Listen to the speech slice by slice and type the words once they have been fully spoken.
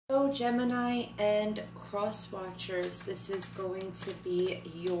Hello Gemini and Cross Watchers, this is going to be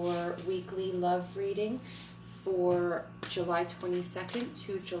your weekly love reading for July 22nd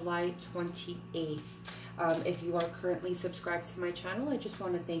to July 28th. If you are currently subscribed to my channel, I just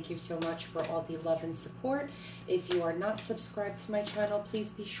want to thank you so much for all the love and support. If you are not subscribed to my channel, please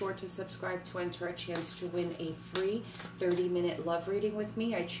be sure to subscribe to enter a chance to win a free 30-minute love reading with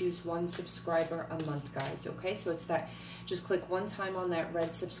me. I choose one subscriber a month, guys, okay? So it's that, just click one time on that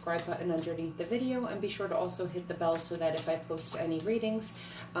red subscribe button underneath the video, and be sure to also hit the bell so that if I post any readings,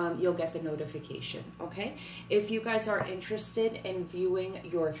 you'll get the notification, okay? If you guys are interested in viewing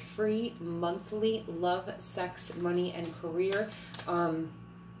your free monthly love, sex, money, and career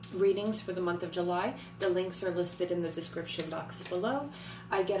readings for the month of July, the links are listed in the description box below.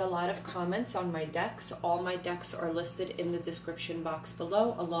 I get a lot of comments on my decks. All my decks are listed in the description box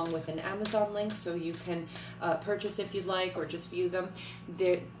below, along with an Amazon link, so you can purchase if you'd like, or just view them.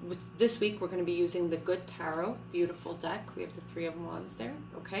 This week we're going to be using the Good Tarot, beautiful deck. We have the Three of Wands there,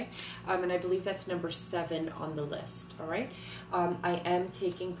 okay? And I believe that's number 7 on the list, all right? I am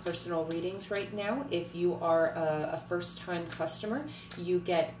taking personal readings right now. If you are a first-time customer, you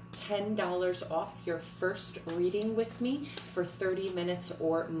get $10 off your first reading with me for 30 minutes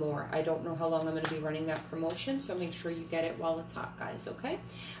or more. I don't know how long I'm going to be running that promotion, so make sure you get it while it's hot, guys, okay?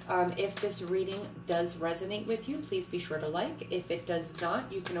 If this reading does resonate with you, please be sure to like. If it does not,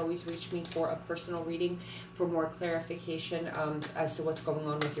 you can always reach me for a personal reading for more clarification as to what's going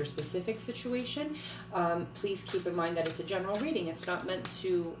on with your specific situation. Please keep in mind that it's a general reading. It's not meant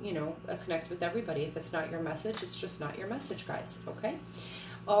to, you know, connect with everybody. If it's not your message, it's just not your message, guys, okay?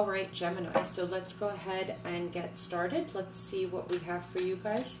 All right, Gemini, so let's go ahead and get started. Let's see what we have for you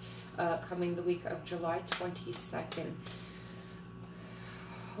guys coming the week of July 22nd.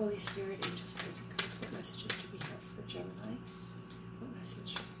 Holy Spirit, Angels, guys, what messages do we have for Gemini? What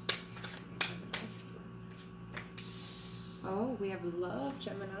messages do we have for Gemini? Oh, we have love,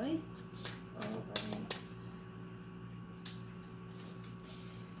 Gemini. All right.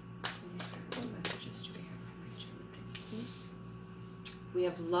 We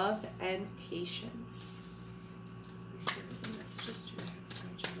have love and patience. Please give me the messages to have for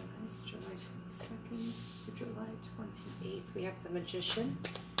my Geminis, July 22nd to July 28th. We have the Magician,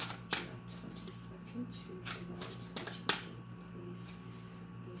 July 22nd to July 28th. Please,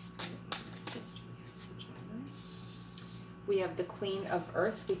 Spirit, what messages do we have for Gemini? We have the Queen of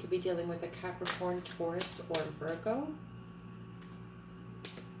Earth. We could be dealing with a Capricorn, Taurus, or Virgo.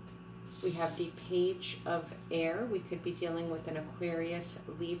 We have the Page of Air. We could be dealing with an Aquarius,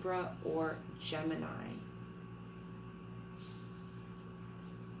 Libra, or Gemini.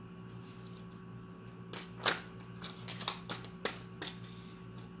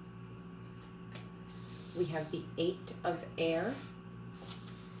 We have the 8 of Air.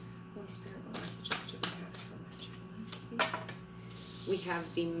 Holy Spirit, what messages do we have for my Geminis, please? We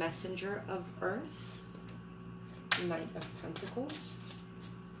have the Messenger of Earth, Knight of Pentacles.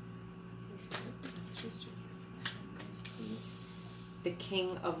 The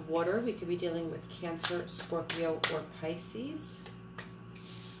King of Water. We could be dealing with Cancer, Scorpio, or Pisces.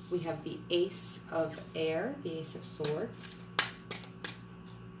 We have the Ace of Air, the Ace of Swords.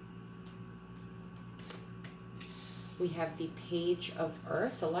 We have the Page of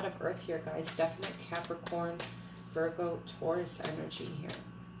Earth. A lot of Earth here, guys. Definite Capricorn, Virgo, Taurus energy here.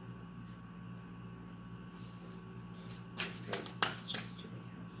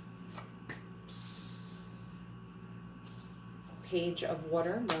 Page of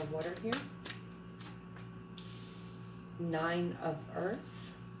Water, more water here. 9 of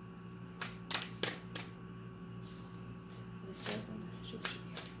Earth. What messages do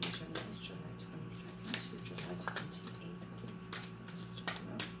we have from Gemini's July 22nd to July 28th, please?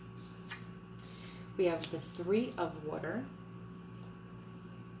 We have the 3 of Water.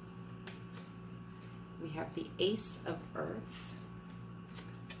 We have the Ace of Earth.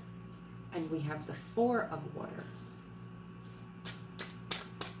 And we have the 4 of Water.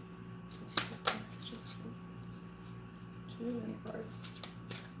 Too many cards.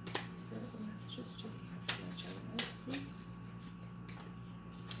 Spirit, what messages do we have for my Geminis, please?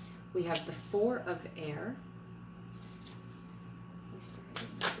 We have the 4 of Air. Spirit, what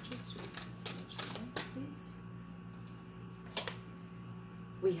messages do we have for my Geminis, please?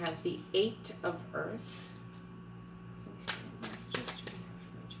 We have the 8 of Earth. Spirit, what messages do we have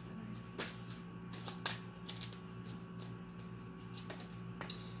for my Geminis, please?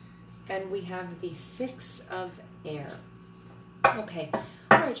 And we have the 6 of Air. Okay,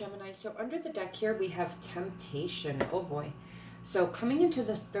 all right, Gemini, so under the deck here we have Temptation. Oh boy, So coming into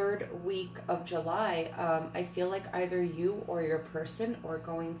the third week of July, I feel like either you or your person are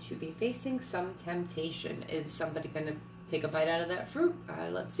going to be facing some temptation. Is somebody going to take a bite out of that fruit?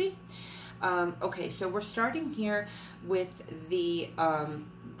 Let's see. Okay, so we're starting here with the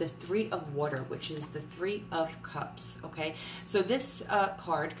Three of Water, which is the Three of Cups, okay? So this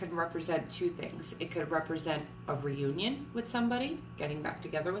card can represent two things. It could represent a reunion with somebody, getting back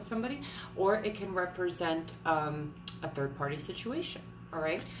together with somebody, or it can represent a third-party situation, all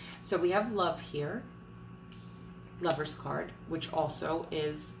right? So we have love here, Lover's card, which also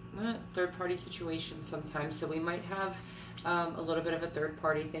is a third-party situation sometimes. So we might have a little bit of a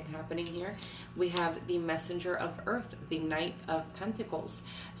third-party thing happening here. We have the Messenger of Earth, the Knight of Pentacles.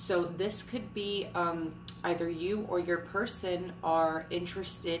 So this could be either you or your person are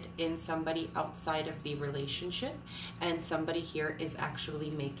interested in somebody outside of the relationship, and somebody here is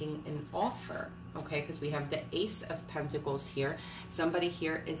actually making an offer. Okay, because we have the Ace of Pentacles here. Somebody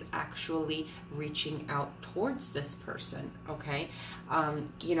here is actually reaching out towards this person, okay?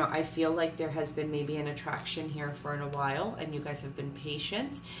 You know, I feel like there has been maybe an attraction here for a while, and you guys have been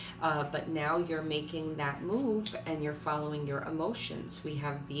patient, but now you're making that move, and you're following your emotions. We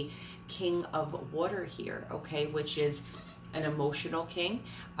have the King of Water here, okay, which is an emotional king.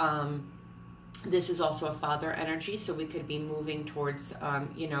 This is also a father energy, so we could be moving towards,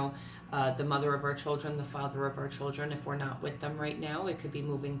 you know, the mother of our children, the father of our children. If we're not with them right now, it could be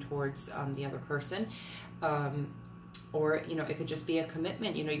moving towards the other person. Or, you know, it could just be a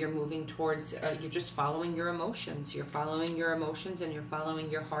commitment. You know, you're moving towards, you're just following your emotions. You're following your emotions and you're following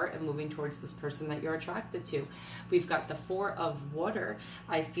your heart and moving towards this person that you're attracted to. We've got the Four of Water.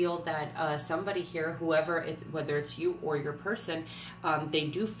 I feel that somebody here, whoever it's, whether it's you or your person, they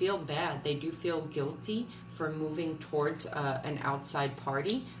do feel bad. They do feel guilty for moving towards an outside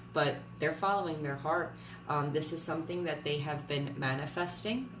party, but they're following their heart. This is something that they have been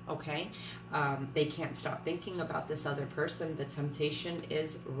manifesting, okay? They can't stop thinking about this other person. The temptation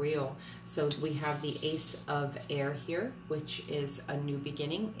is real. So we have the Ace of Air here, which is a new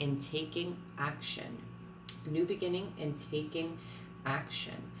beginning in taking action. New beginning in taking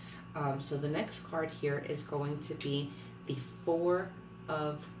action. So the next card here is going to be the Four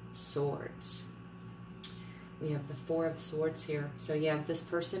of Swords. We have the Four of Swords here. So yeah, this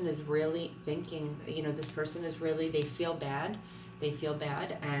person is really thinking, you know, this person is really, they feel bad. They feel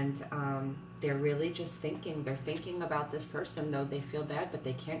bad, and they're really just thinking. They're thinking about this person, though they feel bad, but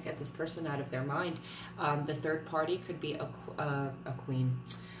they can't get this person out of their mind. The third party could be a queen.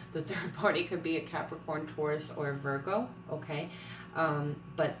 The third party could be a Capricorn, Taurus, or Virgo, okay?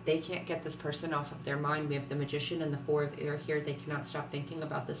 But they can't get this person off of their mind. We have the Magician and the Four of Air here. They cannot stop thinking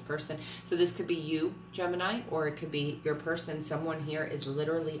about this person. So this could be you, Gemini, or it could be your person. Someone here is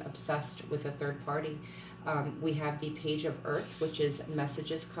literally obsessed with a third party. We have the Page of Earth, which is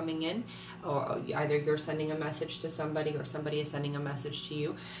messages coming in, or either you're sending a message to somebody or somebody is sending a message to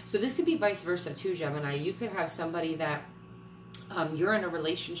you. So this could be vice versa too, Gemini. You could have somebody that you're in a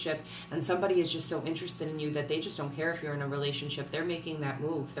relationship and somebody is just so interested in you that they just don't care if you're in a relationship. They're making that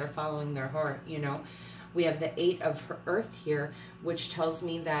move. They're following their heart, you know. We have the Eight of Earth here, which tells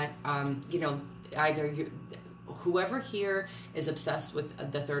me that, you know, either whoever here is obsessed with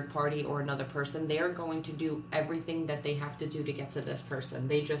the third party or another person, they are going to do everything that they have to do to get to this person.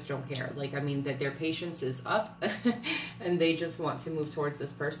 They just don't care. Like, I mean, that their patience is up and they just want to move towards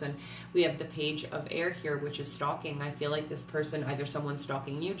this person. We have the Page of Air here, which is stalking. I feel like this person, either someone's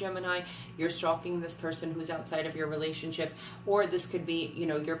stalking you, Gemini, you're stalking this person who's outside of your relationship, or this could be, you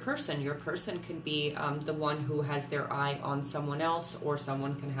know, your person. Your person could be the one who has their eye on someone else, or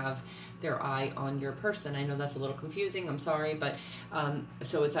someone can have their eye on your person. I know that's a little confusing, I'm sorry, but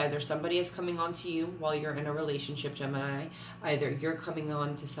so it's either somebody is coming on to you while you're in a relationship, Gemini, either you're coming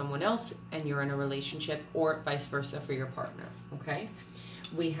on to someone else and you're in a relationship, or vice versa for your partner, okay?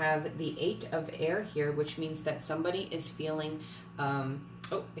 We have the Eight of Air here, which means that somebody is feeling,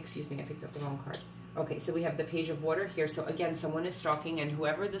 oh, excuse me, I picked up the wrong card. Okay, so we have the Page of Water here. So again, someone is stalking, and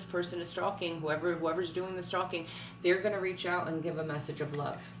whoever this person is stalking, whoever's doing the stalking, they're going to reach out and give a message of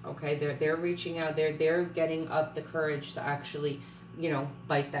love. Okay, they're reaching out. They're getting up the courage to actually, you know,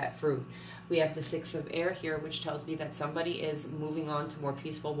 bite that fruit. We have the Six of Air here, which tells me that somebody is moving on to more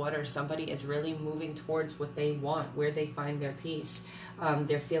peaceful waters. Somebody is really moving towards what they want, where they find their peace.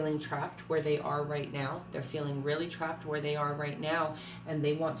 They're feeling trapped where they are right now. They're feeling really trapped where they are right now, and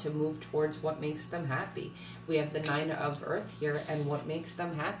they want to move towards what makes them happy. We have the Nine of Earth here, and what makes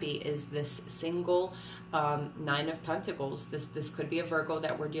them happy is this single Nine of Pentacles. This could be a Virgo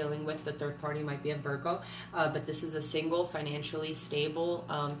that we're dealing with. The third party might be a Virgo, but this is a single, financially stable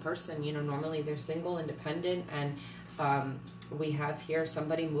person. You know, normally they're single, independent, and We have here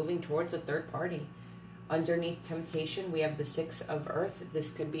somebody moving towards a third party. Underneath temptation, we have the Six of Earth. This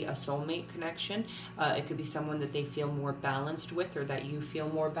could be a soulmate connection. It could be someone that they feel more balanced with, or that you feel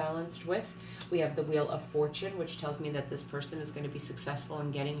more balanced with. We have the Wheel of Fortune, which tells me that this person is going to be successful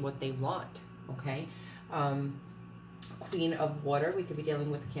in getting what they want, okay? Queen of Water, we could be dealing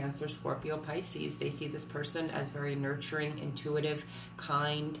with Cancer, Scorpio, Pisces. They see this person as very nurturing, intuitive,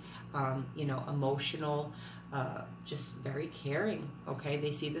 kind, you know, emotional, just very caring, okay?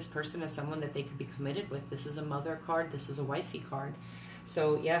 They see this person as someone that they could be committed with. This is a mother card. This is a wifey card.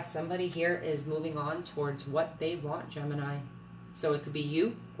 So, yeah, somebody here is moving on towards what they want, Gemini. So it could be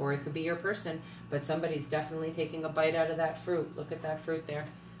you or it could be your person, but somebody's definitely taking a bite out of that fruit. Look at that fruit there.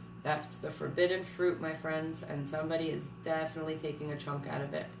 That's the forbidden fruit, my friends, and somebody is definitely taking a chunk out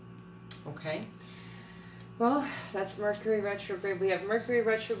of it, okay? Well, that's Mercury retrograde. We have Mercury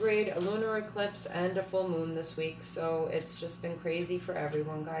retrograde, a lunar eclipse, and a full moon this week. So it's just been crazy for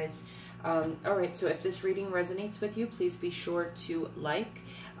everyone, guys. All right, so if this reading resonates with you, please be sure to like.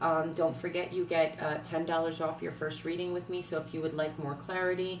 Don't forget you get $10 off your first reading with me. So if you would like more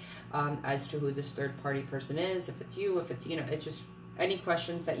clarity as to who this third party person is, if it's you, if it's, you know, it just... any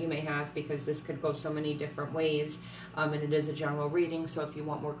questions that you may have, because this could go so many different ways, and it is a general reading. So if you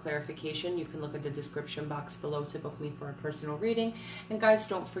want more clarification, you can look at the description box below to book me for a personal reading. And guys,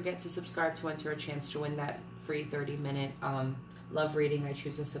 don't forget to subscribe to enter a chance to win that free 30-minute love reading. I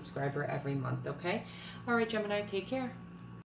choose a subscriber every month, okay? All right, Gemini, take care.